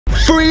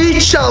3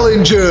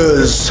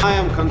 challengers. I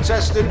am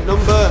contestant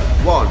number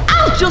 1.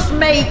 I'll just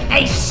make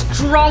a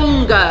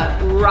stronger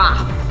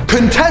raft.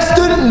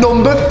 Contestant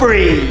number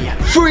 3.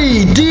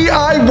 3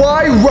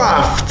 DIY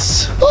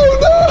rafts. Oh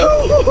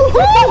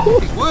no!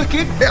 It's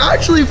working. It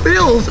actually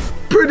feels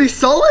pretty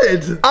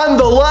solid. And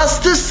the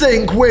last to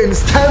sink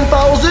wins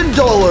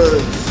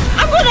 $10,000.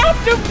 I'm gonna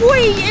have to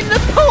wee in the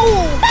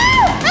pool.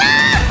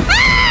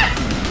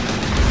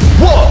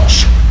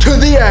 Watch to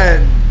the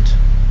end.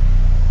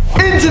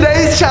 In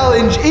today's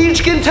challenge,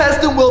 each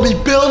contestant will be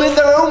building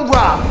their own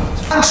raft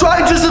and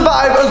trying to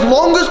survive as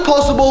long as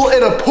possible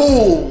in a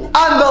pool.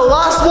 And the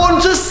last one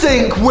to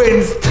sink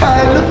wins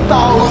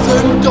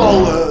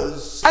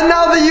 $10,000. And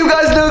now that you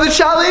guys know the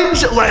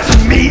challenge, let's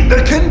meet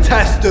the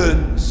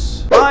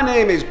contestants. My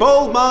name is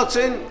Bold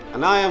Martin,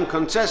 and I am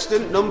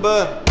contestant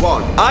number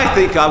 1. I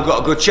think I've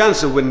got a good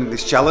chance of winning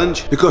this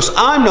challenge because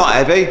I'm not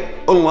heavy,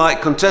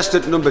 unlike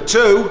contestant number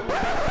 2.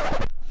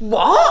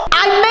 What?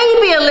 I may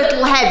be a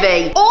little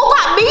heavy. All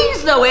that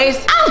means though is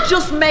I'll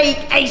just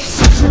make a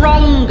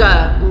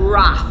stronger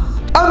raft.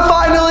 And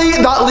finally,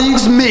 that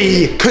leaves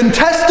me,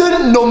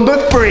 contestant number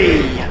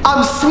 3.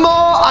 I'm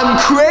smart, I'm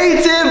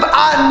creative,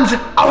 and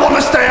I want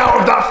to stay out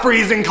of that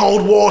freezing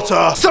cold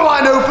water. So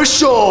I know for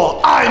sure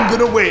I'm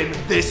gonna win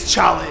this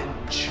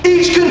challenge.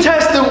 Each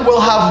contestant will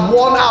have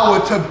 1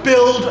 hour to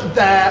build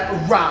their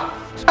raft.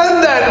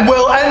 And then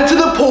we'll enter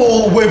the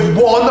pool with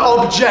one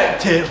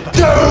objective.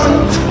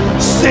 Don't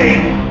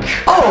sink.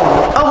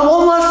 Oh, and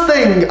one last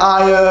thing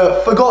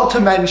I forgot to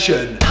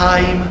mention.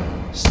 Time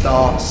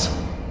starts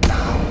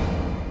now.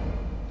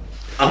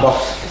 I'm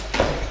off.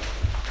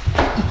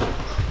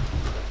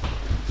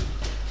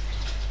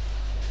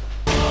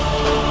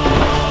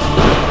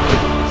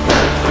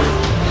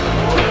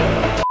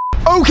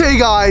 Okay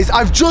guys,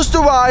 I've just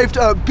arrived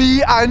at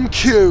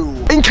B&Q.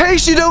 In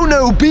case you don't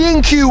know,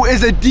 B&Q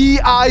is a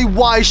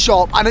DIY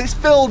shop and it's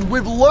filled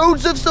with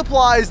loads of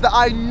supplies that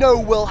I know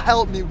will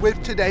help me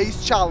with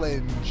today's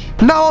challenge.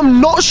 Now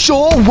I'm not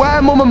sure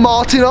where Mum and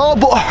Martin are,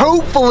 but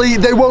hopefully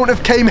they won't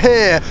have came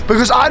here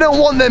because I don't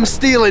want them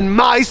stealing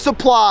my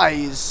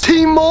supplies.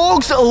 Team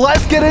Morgz,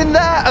 let's get in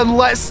there and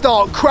let's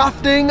start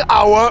crafting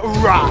our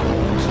raft.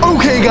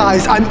 Okay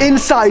guys, I'm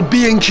inside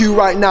B&Q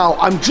right now.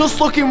 I'm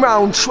just looking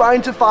around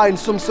trying to find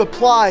some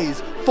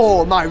supplies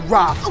for my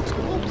raft. Oh,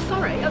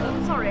 sorry,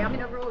 I'm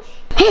in a rush.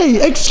 Hey,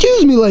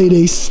 excuse me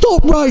lady,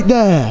 stop right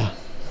there.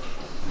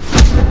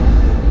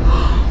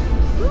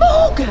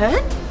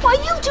 Morgan, what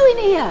are you doing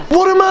here?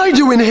 What am I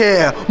doing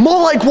here?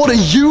 More like what are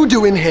you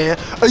doing here?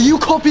 Are you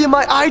copying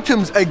my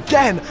items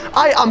again?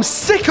 I am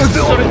sick of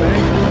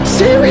it.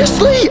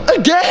 Seriously?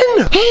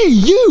 Again? Hey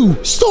you,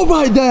 stop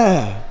right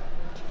there.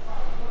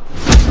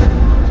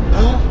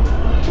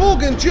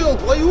 Morgan, Jill,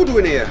 what are you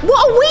doing here?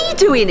 What are we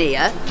doing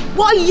here?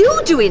 What are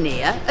you doing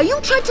here? Are you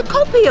trying to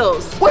copy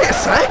us? Wait a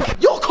sec,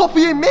 you're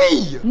copying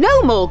me.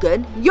 No,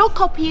 Morgan, you're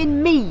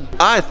copying me.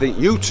 I think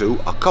you two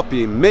are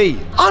copying me.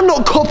 I'm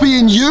not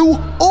copying you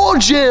or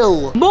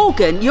Jill.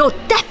 Morgan, you're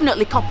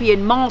definitely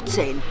copying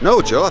Martin. No,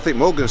 Jill, I think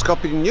Morgan's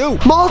copying you.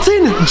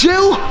 Martin,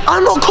 Jill,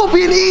 I'm not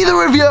copying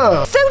either of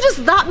you. So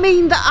does that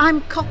mean that I'm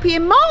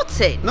copying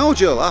Martin? No,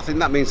 Jill, I think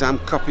that means I'm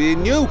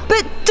copying you.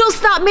 But does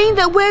that mean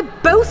that we're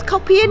both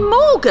copying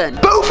Morgan?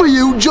 Both of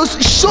you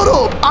just shut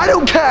up. I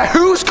don't care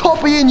who's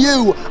copying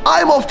you.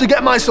 I'm off to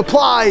get my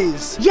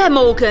supplies. Yeah,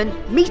 Morgan,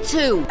 me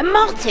too. And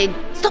Martin,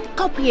 stop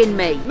copying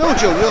me. No,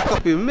 Jill, you're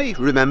copying me,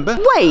 remember?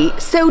 Wait,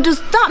 so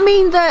does that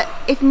mean that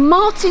if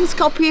Martin's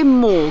copying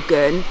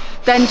Morgan,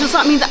 then does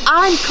that mean that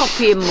I'm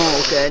copying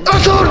Morgan?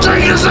 I can't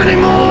take this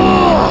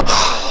anymore.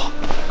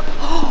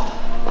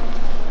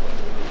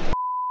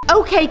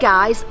 Okay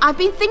guys, I've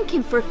been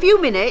thinking for a few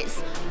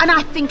minutes and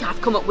I think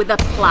I've come up with a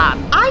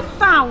plan. I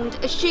found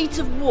a sheet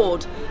of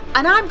wood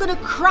and I'm gonna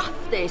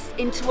craft this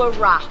into a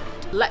raft.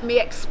 Let me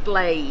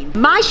explain.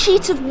 My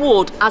sheet of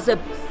wood has a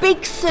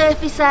big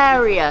surface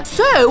area,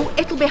 so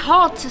it'll be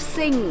hard to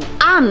sink.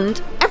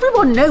 And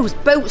everyone knows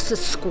boats are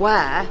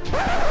square.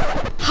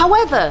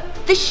 However,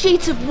 this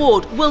sheet of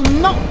wood will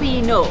not be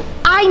enough.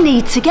 I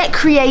need to get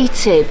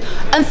creative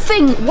and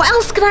think, what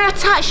else can I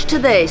attach to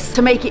this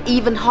to make it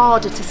even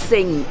harder to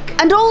sink?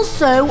 And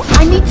also,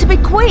 I need to be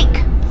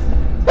quick.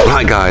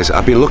 Right guys,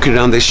 I've been looking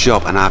around this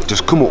shop and I've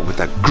just come up with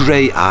a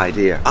great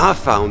idea. I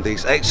found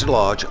these extra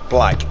large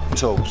black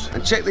tubs.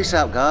 And check this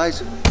out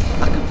guys,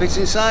 I can fit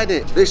inside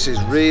it. This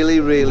is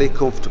really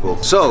comfortable.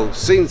 So,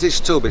 since this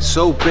tub is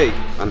so big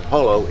and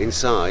hollow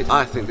inside,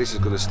 I think this is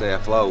going to stay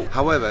afloat.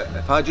 However,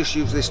 if I just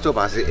use this tub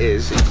as it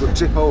is, it could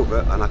tip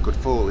over and I could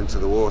fall into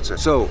the water.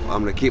 So,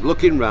 I'm going to keep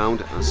looking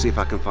around and see if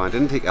I can find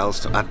anything else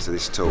to add to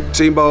this tub.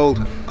 Team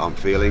Bold, I'm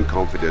feeling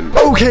confident.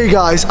 Okay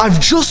guys,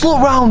 I've just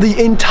looked around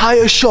the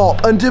entire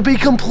shop and to be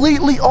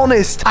completely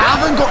honest, I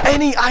haven't got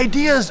any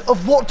ideas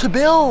of what to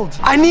build.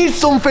 I need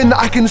something that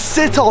I can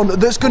sit on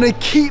that's going to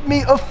keep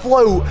me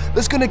afloat,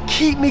 that's going to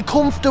keep me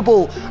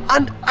comfortable,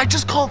 and I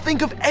just can't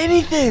think of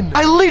anything.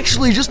 I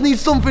literally just need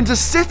something to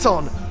sit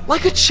on,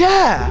 like a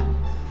chair.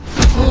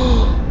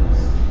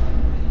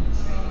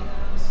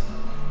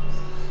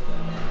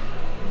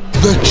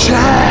 The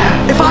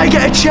chair! I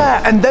get a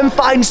chair and then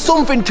find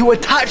something to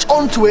attach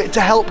onto it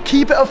to help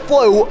keep it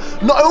afloat,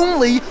 not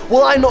only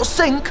will I not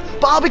sink,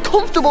 but I'll be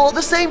comfortable at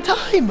the same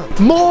time.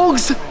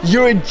 Morgz,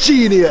 you're a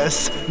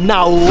genius.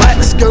 Now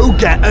let's go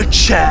get a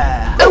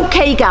chair.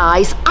 Okay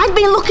guys, I've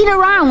been looking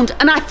around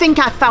and I think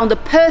I found the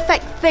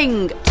perfect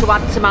thing to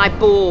add to my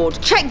board.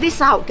 Check this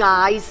out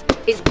guys,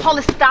 it's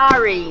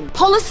polystyrene.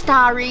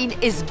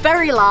 Polystyrene is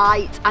very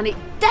light and it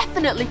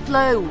definitely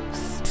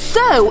floats.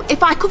 So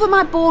if I cover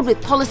my board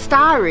with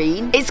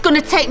polystyrene, it's going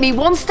to take me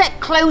one step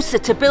closer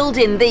to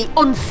building the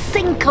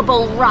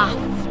unsinkable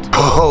raft.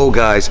 Oh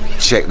guys,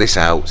 check this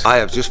out. I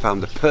have just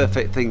found the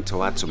perfect thing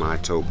to add to my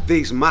tub.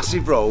 These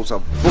massive rolls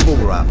of bubble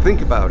wrap.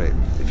 Think about it.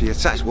 If you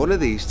attach one of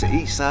these to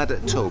each side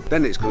of the tub,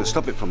 then it's going to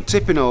stop it from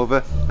tipping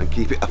over and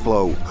keep it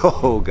afloat.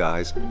 Oh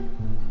guys,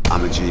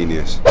 I'm a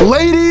genius.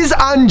 Ladies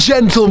and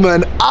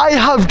gentlemen, I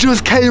have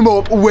just came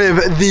up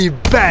with the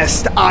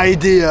best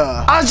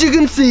idea. As you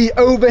can see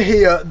over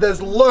here,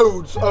 there's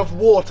loads of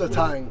water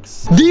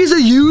tanks. These are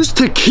used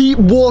to keep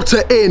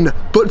water in,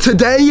 but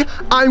today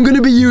I'm going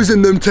to be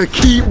using them to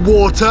keep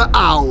water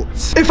out.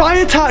 If I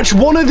attach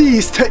one of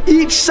these to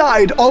each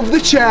side of the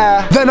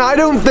chair, then I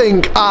don't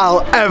think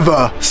I'll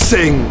ever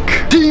sink.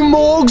 Team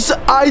Morgz,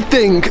 I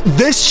think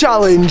this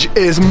challenge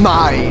is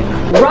mine.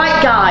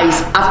 Right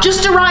guys, I've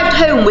just arrived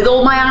home with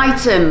all my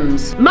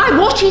items. My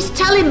watch is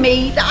telling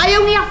me that I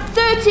only have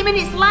 30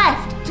 minutes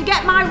left to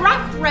get my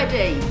raft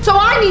ready. So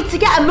I need to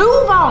get a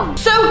move on.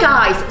 So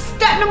guys,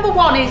 step number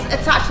 1 is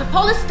attach the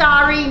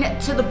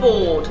polystyrene to the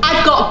board.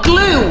 I've got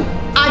glue,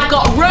 I've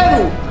got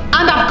rope,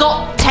 and I've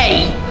got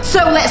tape. So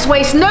let's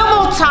waste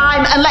no more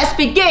time and let's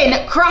begin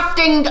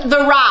crafting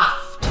the raft.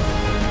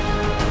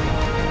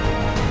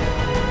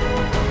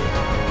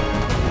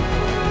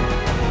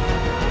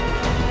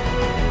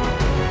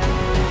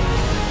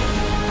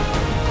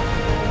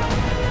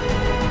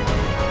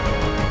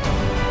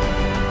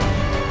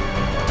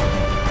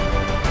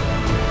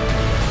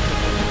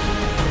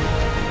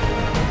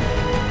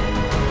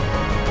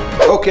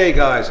 Okay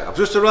guys, I've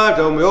just arrived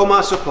home with all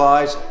my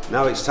supplies.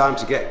 Now it's time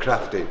to get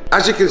crafting.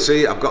 As you can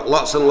see, I've got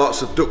lots and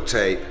lots of duct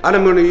tape, and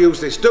I'm going to use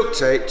this duct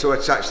tape to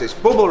attach this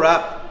bubble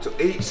wrap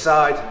to each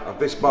side of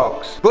this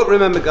box. But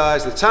remember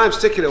guys, the time's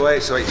ticking away,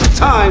 so it's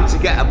time to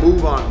get a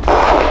move on.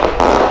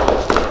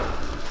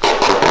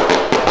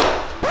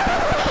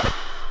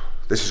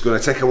 This is going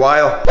to take a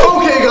while.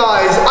 Okay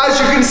guys, as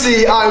you can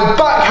see, I'm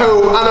back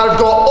home and I've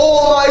got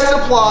all my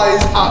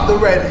supplies at the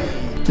ready.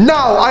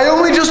 Now, I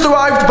only just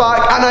arrived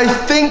back and I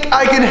think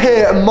I can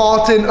hear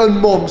Martin and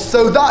Mum,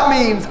 so that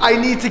means I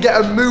need to get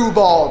a move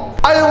on.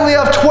 I only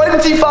have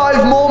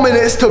 25 more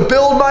minutes to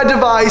build my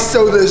device,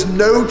 so there's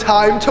no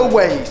time to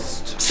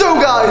waste. So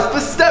guys, for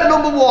step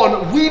number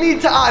 1, we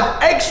need to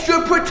add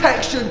extra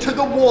protection to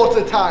the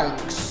water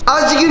tanks.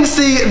 As you can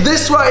see,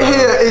 this right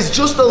here is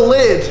just a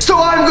lid. So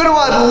I'm going to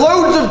add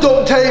loads of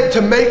duct tape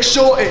to make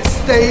sure it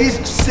stays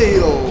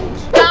sealed.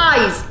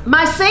 Guys,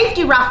 my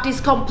safety raft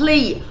is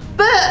complete.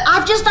 But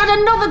I've just had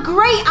another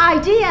great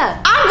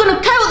idea. I'm going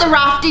to coat the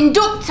raft in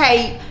duct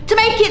tape to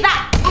make it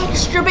that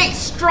extra bit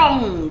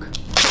strong.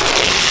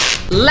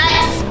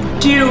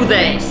 Let's do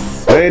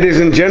this. Ladies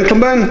and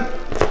gentlemen,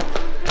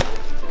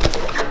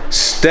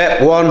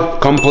 step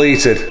 1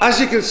 completed. As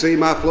you can see,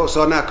 my floats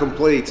are now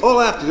complete. All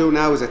I have to do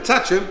now is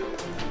attach them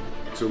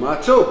to my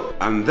tub,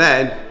 and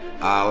then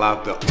I'll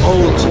have the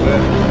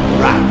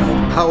ultimate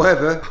raft.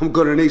 However, I'm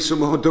going to need some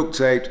more duct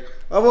tape.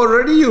 I've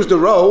already used a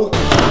roll.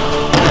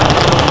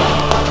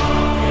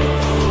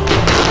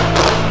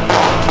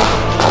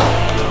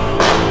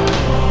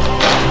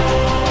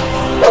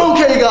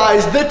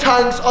 Guys, the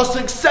tanks are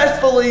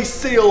successfully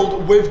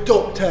sealed with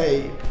duct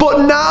tape.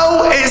 But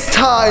now it's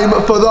time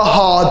for the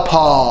hard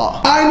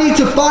part. I need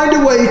to find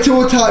a way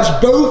to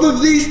attach both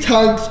of these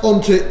tanks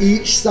onto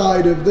each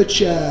side of the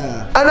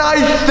chair. And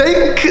I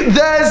think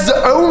there's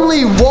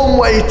only one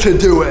way to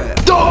do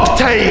it. Duct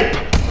tape!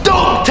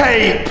 Duct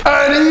tape!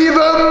 And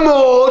even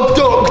more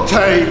duct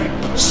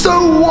tape!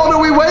 So what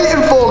are we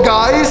waiting for,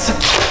 guys?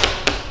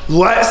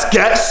 Let's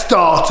get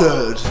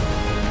started.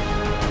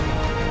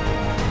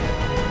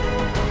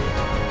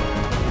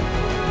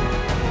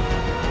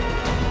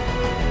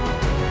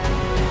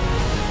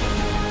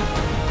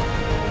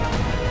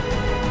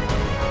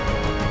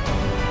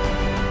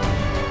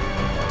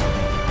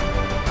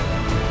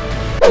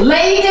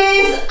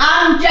 Ladies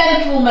and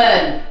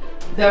gentlemen,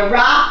 the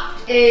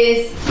raft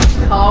is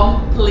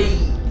complete.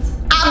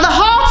 At the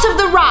heart of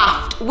the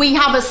raft, we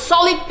have a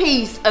solid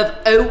piece of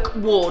oak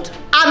wood.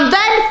 And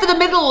then for the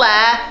middle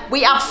layer,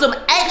 we have some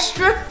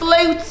extra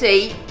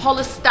floaty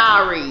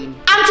polystyrene.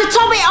 And to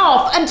top it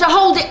off and to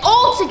hold it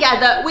all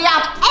together, we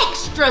have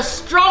extra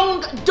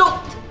strong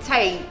duct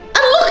tape.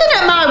 And looking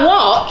at my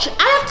watch,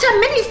 I have 10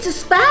 minutes to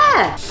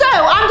spare. So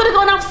I'm gonna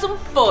go and have some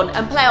fun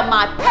and play on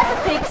my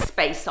Peppa Pig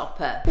space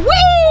hopper.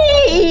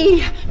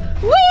 Whee!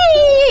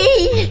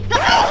 Whee!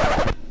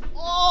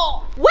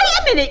 Oh, wait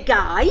a minute,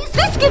 guys.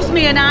 This gives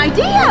me an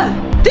idea.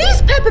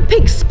 These Peppa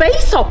Pig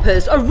space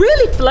hoppers are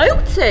really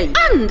floaty.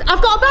 And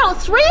I've got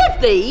about 3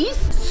 of these.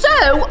 So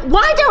So,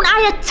 why don't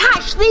I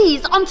attach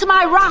these onto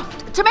my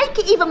raft to make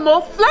it even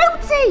more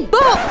floaty?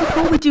 But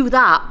before we do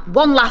that,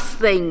 one last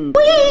thing.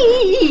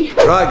 Whee!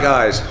 Right,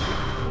 guys,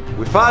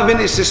 with 5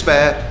 minutes to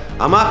spare,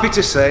 I'm happy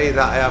to say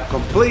that I have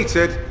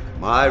completed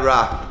my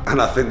raft.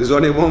 And I think there's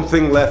only one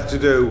thing left to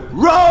do.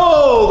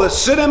 Roll the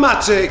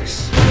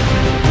cinematics!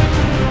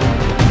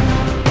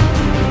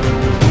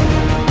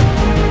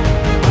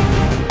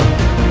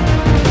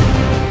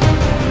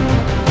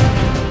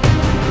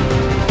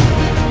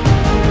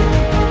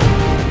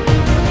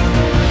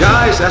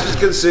 Guys, as you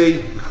can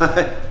see,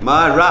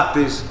 my raft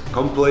is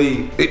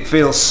complete. It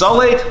feels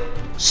solid,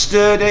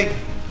 sturdy,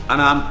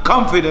 and I'm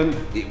confident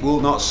it will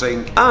not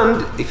sink.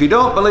 And if you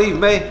don't believe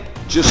me,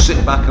 just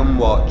sit back and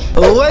watch.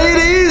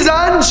 Ladies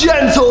and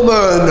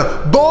gentlemen,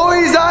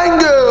 boys and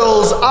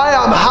girls, I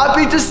am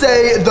happy to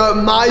say that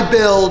my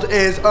build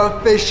is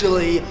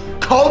officially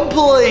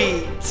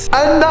complete.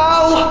 And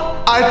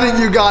now, I think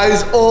you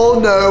guys all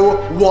know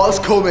what's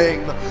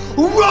coming.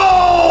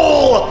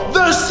 Roll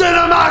the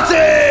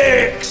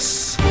cinematics!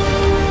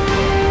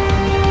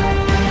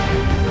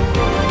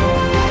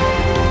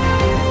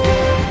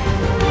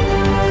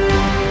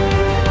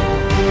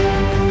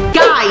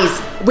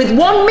 Guys, with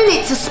 1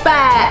 minute to spare,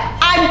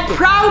 I'm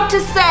proud to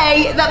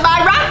say that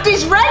my raft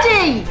is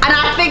ready. And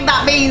I think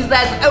that means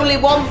there's only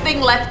one thing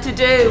left to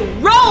do.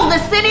 Roll the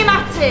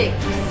cinematics.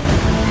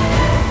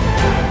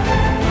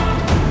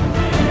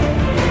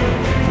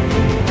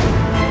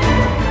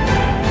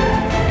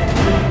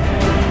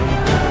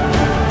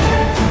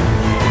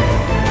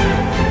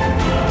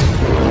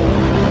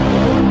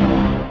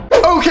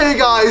 Okay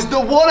guys, the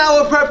 1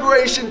 hour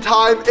preparation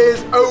time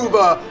is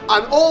over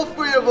and all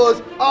 3 of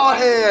us are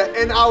here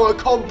in our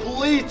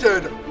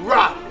completed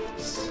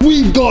rafts.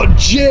 We've got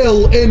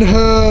Jill in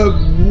her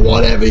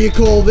whatever you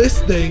call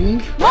this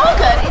thing.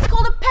 Morgan, it's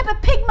called a Peppa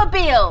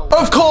Pig-mobile.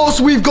 Of course,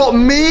 we've got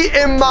me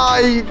in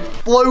my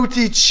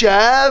floaty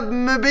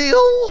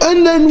chair-mobile.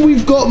 And then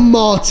we've got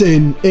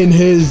Martin in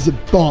his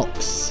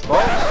box.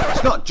 Box?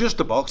 It's not just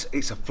a box,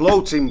 it's a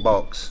floating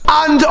box.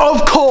 And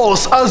of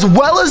course, as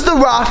well as the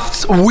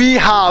rafts, we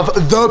have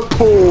the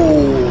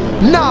pool.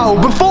 Now,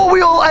 before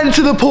we all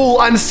enter the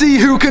pool and see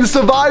who can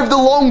survive the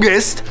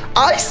longest,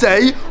 I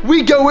say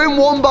we go in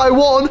one by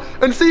one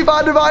and see if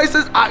our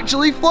devices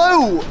actually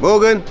float.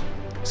 Morgan,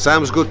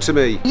 sounds good to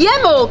me. Yeah,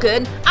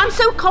 Morgan, I'm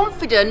so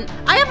confident.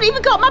 I haven't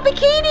even got my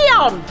bikini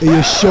on. Are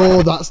you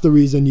sure that's the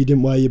reason you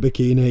didn't wear your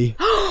bikini?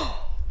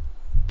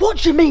 What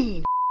do you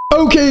mean?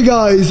 Okay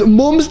guys,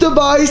 Mum's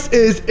device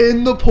is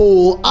in the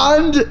pool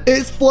and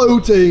it's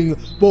floating,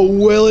 but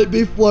will it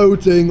be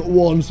floating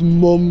once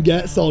Mum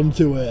gets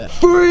onto it?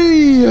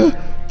 3,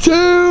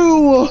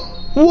 2,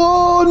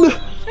 1,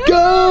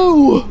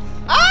 go!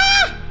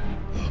 Ah!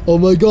 Oh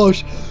my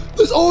gosh,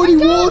 there's already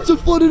water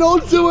flooded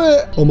onto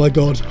it. Oh my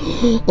god,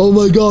 oh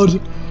my god,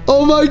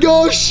 oh my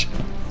gosh,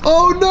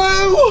 oh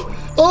no,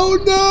 oh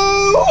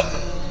no!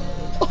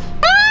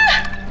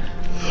 Ah!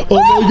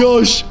 Oh my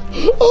gosh.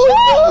 Oh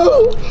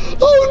no!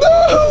 Oh no!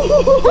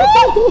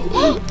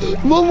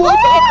 Mum,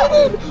 what's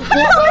happening? What's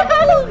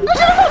happening? I don't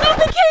have my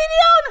bikini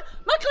on!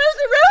 My clothes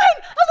are ruined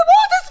and the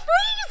water's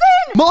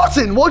freezing!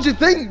 Martin, what do you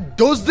think?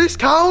 Does this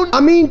count?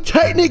 I mean,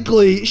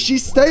 technically,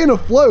 she's staying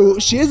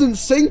afloat. She isn't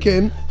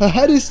sinking. Her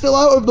head is still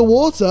out of the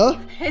water.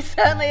 It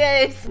certainly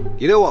is.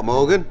 You know what,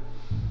 Morgan?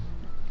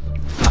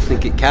 I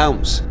think it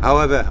counts.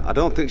 However, I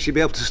don't think she'll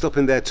be able to stop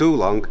in there too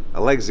long.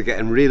 Her legs are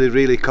getting really,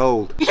 really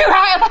cold. You're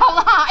right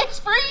about that. It's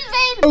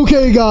freezing.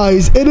 Okay,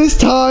 guys, it is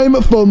time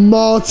for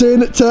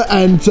Martin to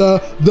enter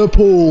the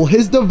pool.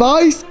 His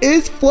device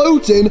is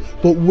floating,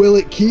 but will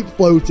it keep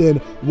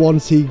floating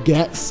once he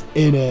gets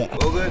in it?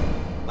 Morgan,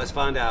 let's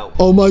find out.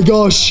 Oh my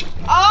gosh.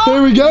 Oh.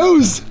 Here he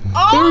goes.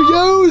 Oh. Here he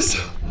goes.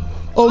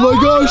 Oh my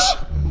gosh.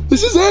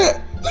 This is it.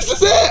 This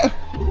is it.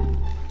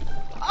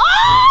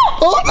 Oh!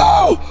 Oh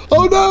no!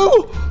 Oh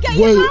no! Get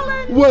your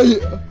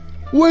balance.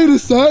 Wait a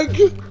sec. Get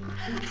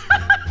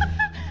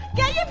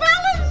your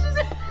balance.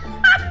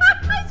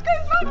 It's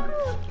going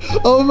backwards.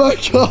 Oh my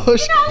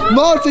gosh.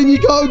 Martin, you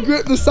can't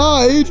grip the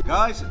side.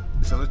 Guys,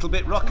 it's a little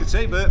bit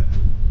rockety, but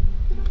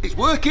it's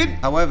working.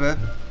 However,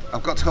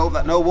 I've got to hope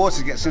that no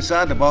water gets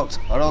inside the box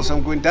or else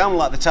I'm going down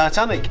like the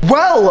Titanic.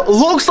 Well,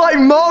 looks like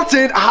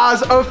Martin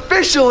has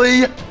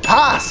officially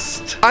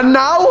passed. And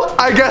now,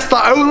 I guess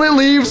that only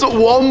leaves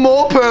one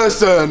more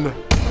person.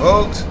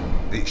 Folks,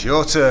 it's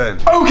your turn.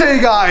 Okay,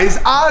 guys,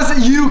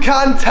 as you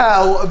can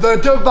tell, the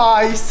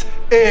device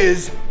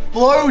is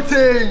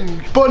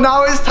floating. But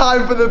now it's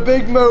time for the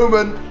big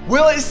moment.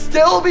 Will it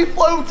still be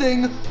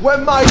floating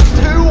when my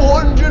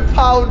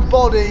 200-pound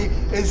body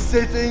is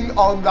sitting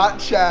on that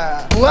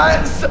chair?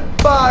 Let's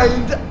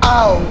find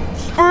out.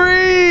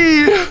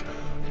 3,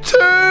 2,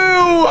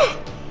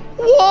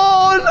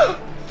 1.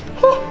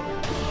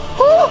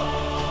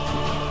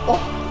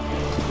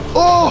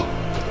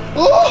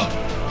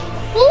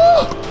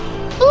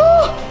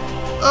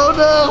 Oh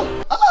no!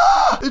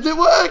 Ah, is it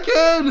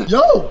working?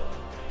 Yo!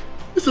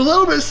 It's a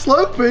little bit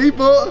slopey,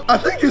 but I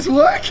think it's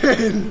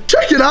working.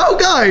 Check it out,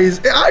 guys.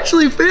 It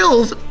actually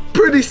feels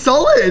pretty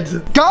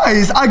solid.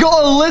 Guys, I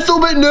got a little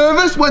bit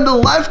nervous when the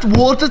left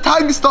water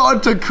tank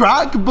started to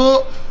crack,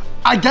 but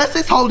I guess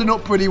it's holding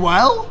up pretty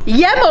well.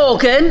 Yeah,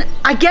 Morgan,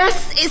 I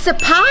guess it's a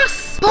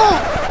pass. But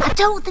I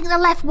don't think the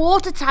left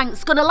water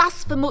tank's gonna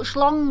last for much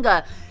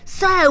longer.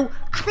 So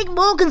I think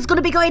Morgan's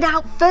gonna be going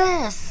out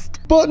first.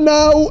 But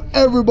now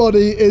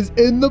everybody is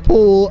in the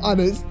pool and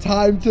it's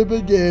time to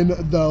begin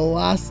the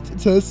last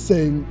to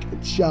sink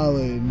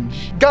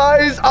challenge.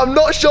 Guys, I'm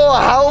not sure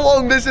how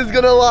long this is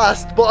gonna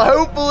last, but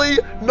hopefully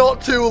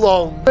not too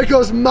long,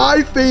 because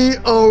my feet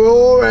are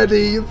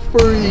already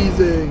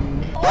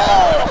freezing.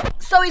 Oh,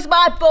 so is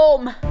my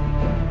bum.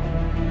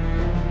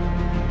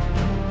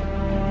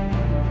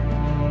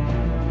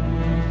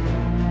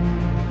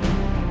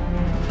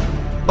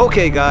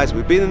 Okay guys,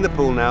 we've been in the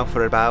pool now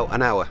for about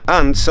an hour,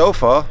 and so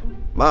far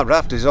my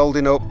raft is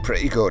holding up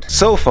pretty good.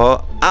 So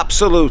far,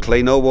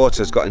 absolutely no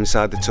water's got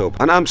inside the tub,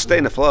 and I'm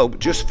staying afloat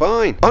just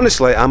fine.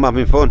 Honestly, I'm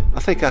having fun.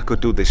 I think I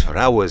could do this for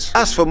hours.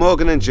 As for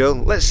Morgan and Jill,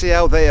 let's see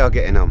how they are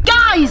getting on.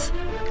 Guys,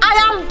 I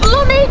am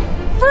blooming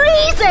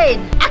freezing.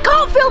 I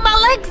can't feel my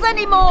legs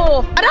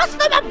anymore. And as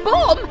for my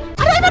bum,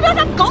 I don't even know if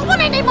I've got one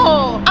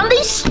anymore. And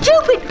these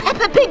stupid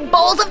Peppa Pig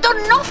balls have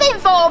done nothing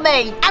for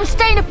me. I'm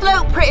staying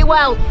afloat pretty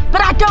well,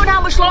 but I don't know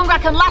how much longer I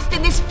can last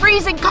in this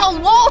freezing cold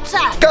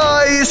water.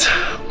 Guys,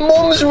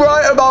 Mum's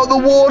right about the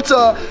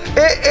water.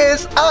 It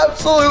is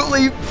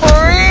absolutely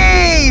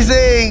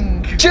freezing.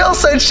 Jill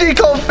said she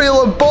can't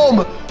feel her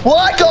bum. Well,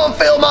 I can't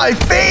feel my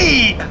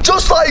feet.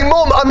 Just like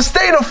Mum, I'm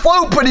staying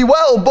afloat pretty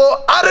well,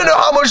 but I don't know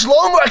how much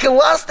longer I can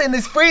last in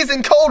this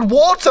freezing cold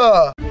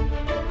water.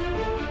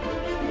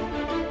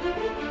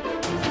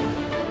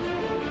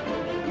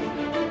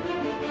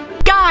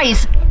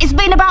 Guys, it's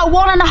been about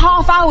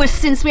 1.5 hours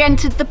since we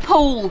entered the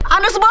pool.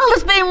 And as well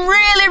as being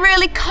really,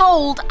 really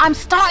cold, I'm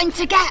starting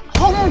to get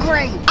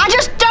hungry. I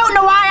just don't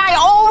know why I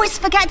always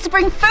forget to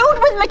bring food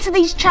with me to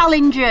these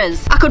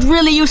challenges. I could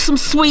really use some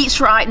sweets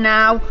right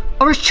now.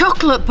 Or a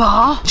chocolate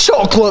bar.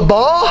 Chocolate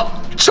bar?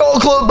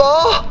 Chocolate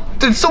bar?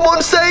 Did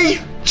someone say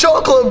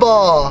chocolate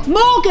bar?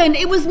 Morgan,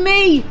 it was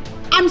me.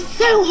 I'm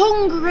so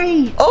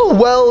hungry. Oh,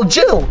 well,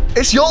 Jill,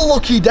 it's your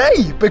lucky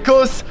day,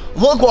 because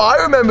look what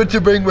I remembered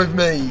to bring with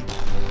me.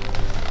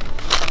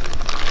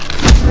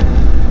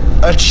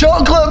 A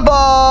chocolate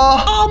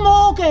bar! Oh,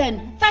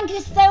 Morgan, thank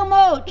you so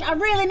much. I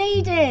really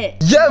need it.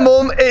 Yeah,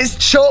 Mum, it's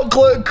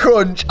chocolate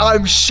crunch.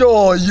 I'm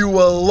sure you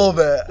will love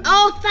it.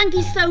 Oh, thank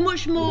you so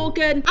much,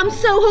 Morgan. I'm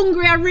so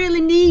hungry, I really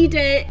need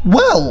it.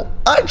 Well,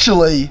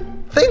 actually,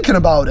 thinking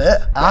about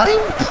it, I'm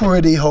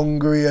pretty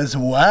hungry as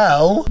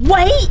well.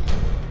 Wait,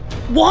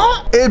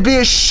 what? It'd be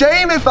a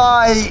shame if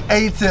I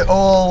ate it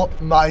all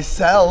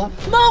myself.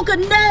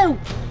 Morgan, no.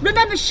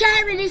 Remember,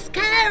 sharing is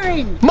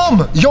caring.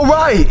 Mum, you're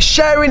right.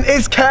 Sharing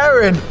is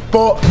caring,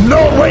 but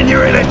not when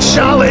you're in a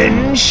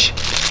challenge.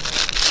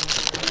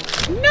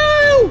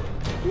 No!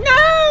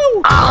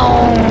 No!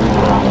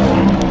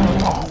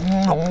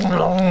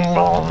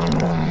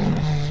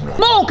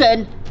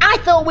 Morgan, I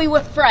thought we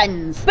were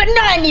friends, but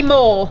not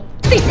anymore.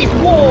 This is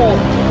war.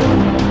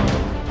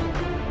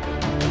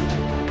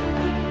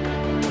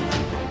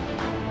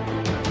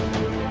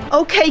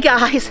 Okay,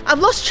 guys, I've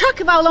lost track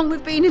of how long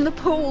we've been in the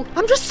pool.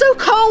 I'm just so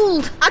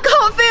cold. I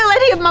can't feel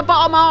any of my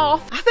bottom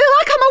half. I feel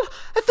like I'm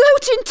a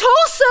floating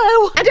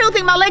torso. I don't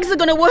think my legs are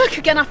going to work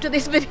again after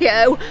this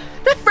video.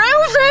 They're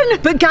frozen.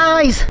 But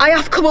guys, I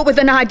have come up with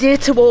an idea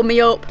to warm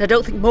me up. I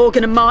don't think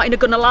Morgan and Martin are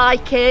going to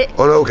like it.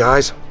 Oh no,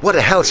 guys, what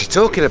the hell is she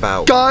talking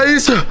about?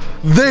 Guys,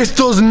 this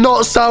does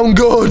not sound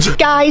good.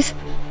 Guys,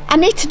 I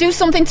need to do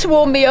something to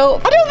warm me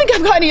up. I don't think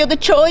I've got any other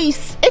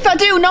choice. If I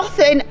do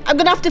nothing, I'm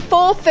going to have to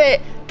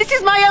forfeit. This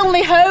is my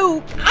only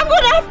hope. I'm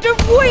going to have to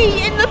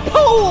wee in the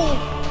pool.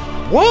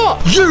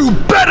 What? You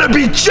better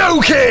be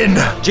joking!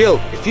 Jill,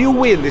 if you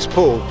wee in this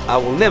pool, I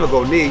will never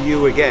go near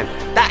you again.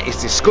 That is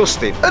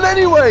disgusting. And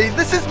anyway,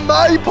 this is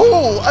my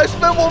pool. I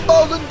spent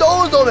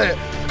 $1,000 on it.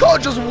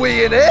 Can't just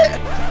wee in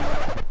it.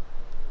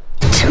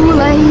 Too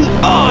late.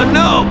 Oh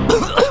no!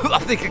 I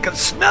think I can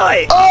smell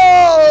it.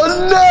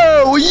 Oh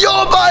no!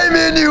 You're buying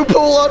me a new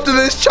pool after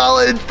this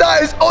challenge.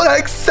 That is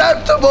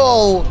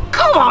unacceptable.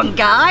 Come on,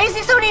 guys.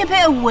 It's only a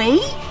bit of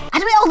wee. I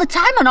do it all the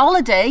time on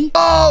holiday.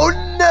 Oh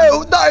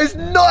no! That is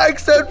not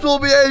acceptable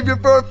behavior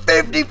for a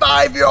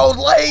 55-year-old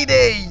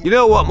lady. You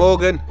know what,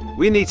 Morgan?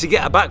 We need to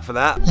get her back for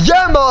that.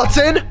 Yeah,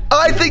 Martin.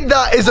 I think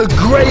that is a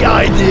great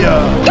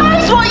idea.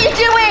 Guys, what are you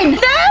doing?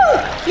 No!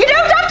 You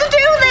don't have to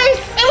do this.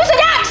 It was an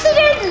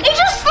accident. It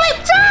just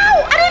slipped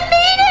out. I didn't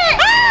mean it.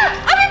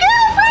 Ah! I'm your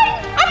girlfriend.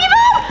 I'm your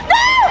mom.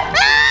 No!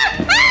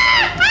 Ah! Ah!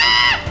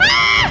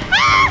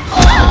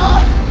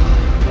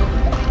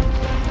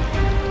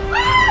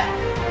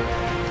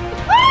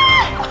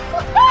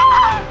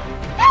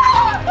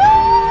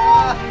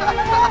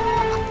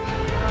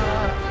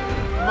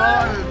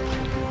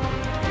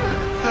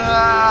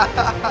 Ah!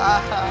 Ah!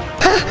 Ah!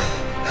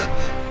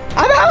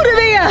 I'm out of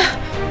here!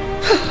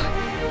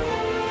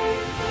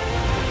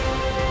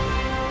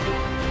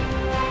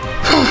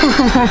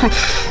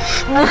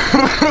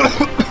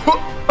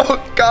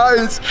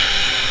 Guys,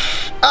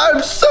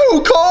 I'm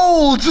so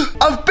cold.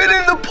 I've been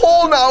in the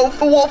pool now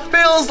for what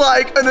feels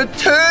like an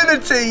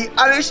eternity,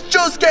 and it's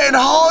just getting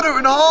harder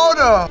and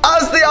harder.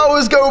 As the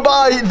hours go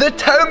by, the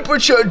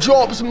temperature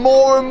drops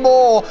more and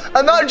more,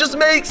 and that just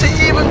makes it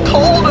even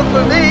colder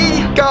for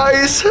me.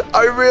 Guys,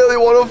 I really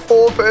want to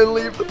forfeit and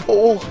leave the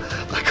pool.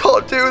 I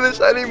can't do this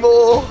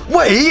anymore.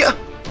 Wait.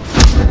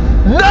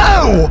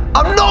 No!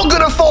 I'm not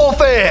gonna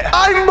forfeit!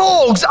 I'm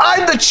Morgz!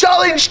 I'm the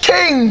challenge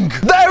king!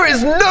 There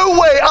is no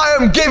way I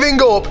am giving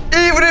up,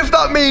 even if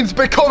that means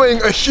becoming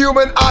a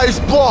human ice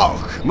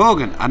block!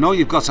 Morgan, I know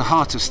you've got a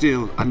heart of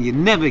steel and you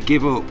never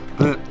give up,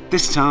 but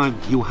this time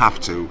you have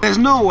to. There's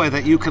no way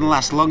that you can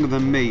last longer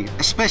than me,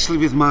 especially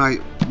with my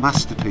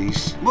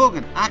masterpiece.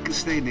 Morgan, I can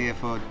stay in here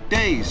for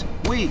days,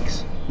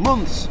 weeks,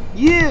 months,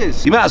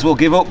 years. You might as well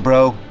give up,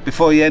 bro,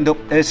 before you end up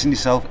hurting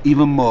yourself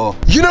even more.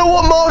 You know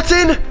what,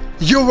 Martin?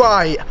 You're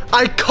right,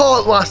 I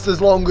can't last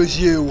as long as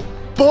you.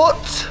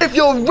 But if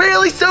you're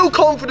really so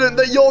confident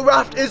that your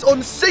raft is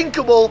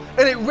unsinkable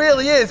and it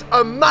really is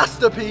a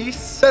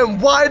masterpiece, then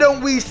why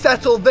don't we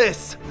settle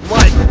this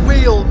like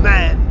real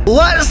men?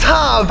 Let's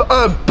have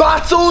a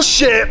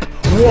battleship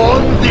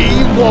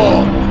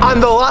 1v1.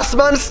 And the last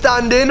man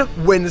standing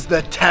wins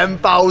the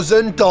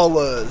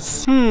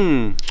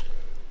 $10,000.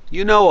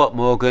 You know what,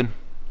 Morgan?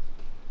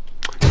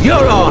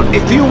 You're on!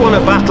 If you want a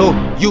battle,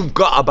 you've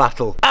got a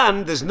battle.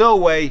 And there's no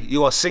way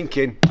you are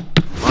sinking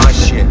my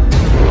ship.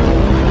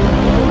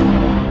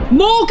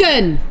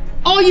 Morgan,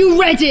 are you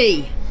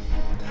ready?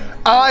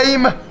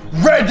 I'm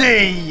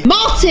ready!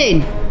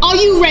 Martin, are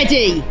you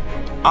ready?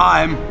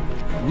 I'm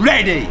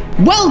ready!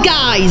 Well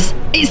guys,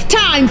 it's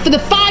time for the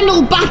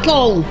final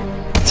battle.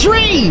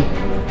 3,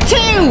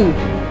 2,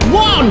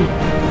 1,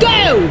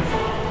 go!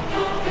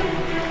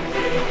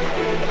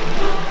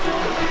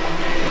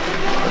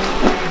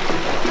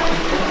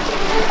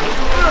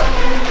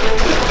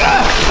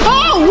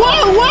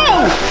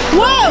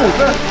 Whoa!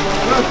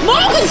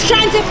 Morgan's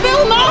trying to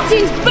fill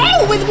Martin's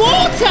boat with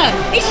water!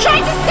 He's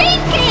trying to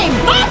sink him!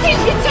 Martin's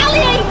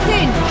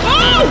retaliating!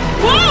 Oh!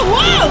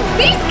 Whoa!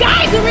 These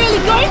guys are really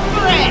going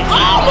for it!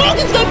 Oh,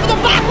 Morgan's going for the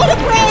backward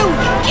approach!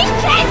 He's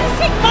trying to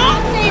sink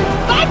Martin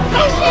by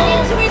bashing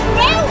into his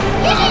boat!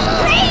 This is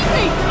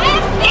crazy! I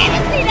have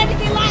never seen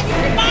anything like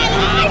this in my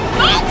life!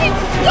 Martin's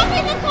stuck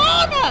in the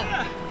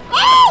corner!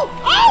 Oh!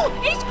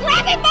 He's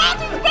grabbing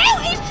Martin's boat!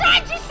 He's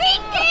trying to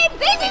sink him!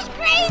 This is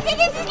crazy!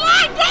 This is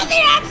like nothing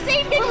I've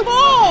seen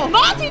before!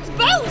 Martin's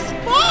boat's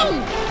full!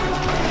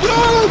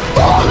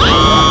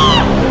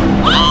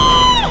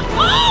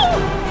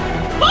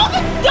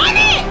 Morgan's done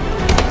it!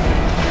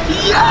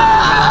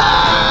 Yeah!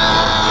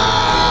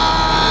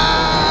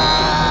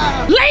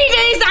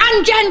 Ladies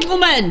and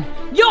gentlemen,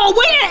 your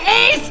winner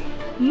is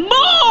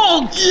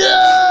Morgz!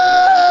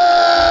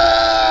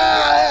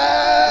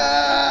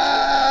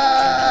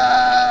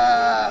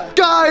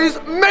 Guys,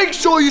 make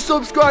sure you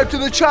subscribe to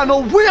the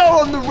channel. We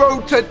are on the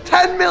road to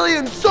 10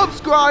 million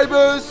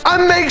subscribers.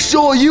 And make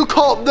sure you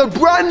cop the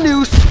brand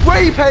new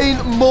spray paint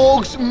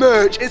Morgz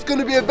merch. It's going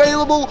to be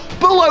available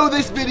below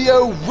this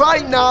video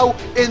right now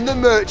in the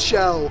merch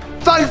shell.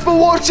 Thanks for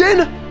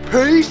watching.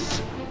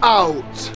 Peace out.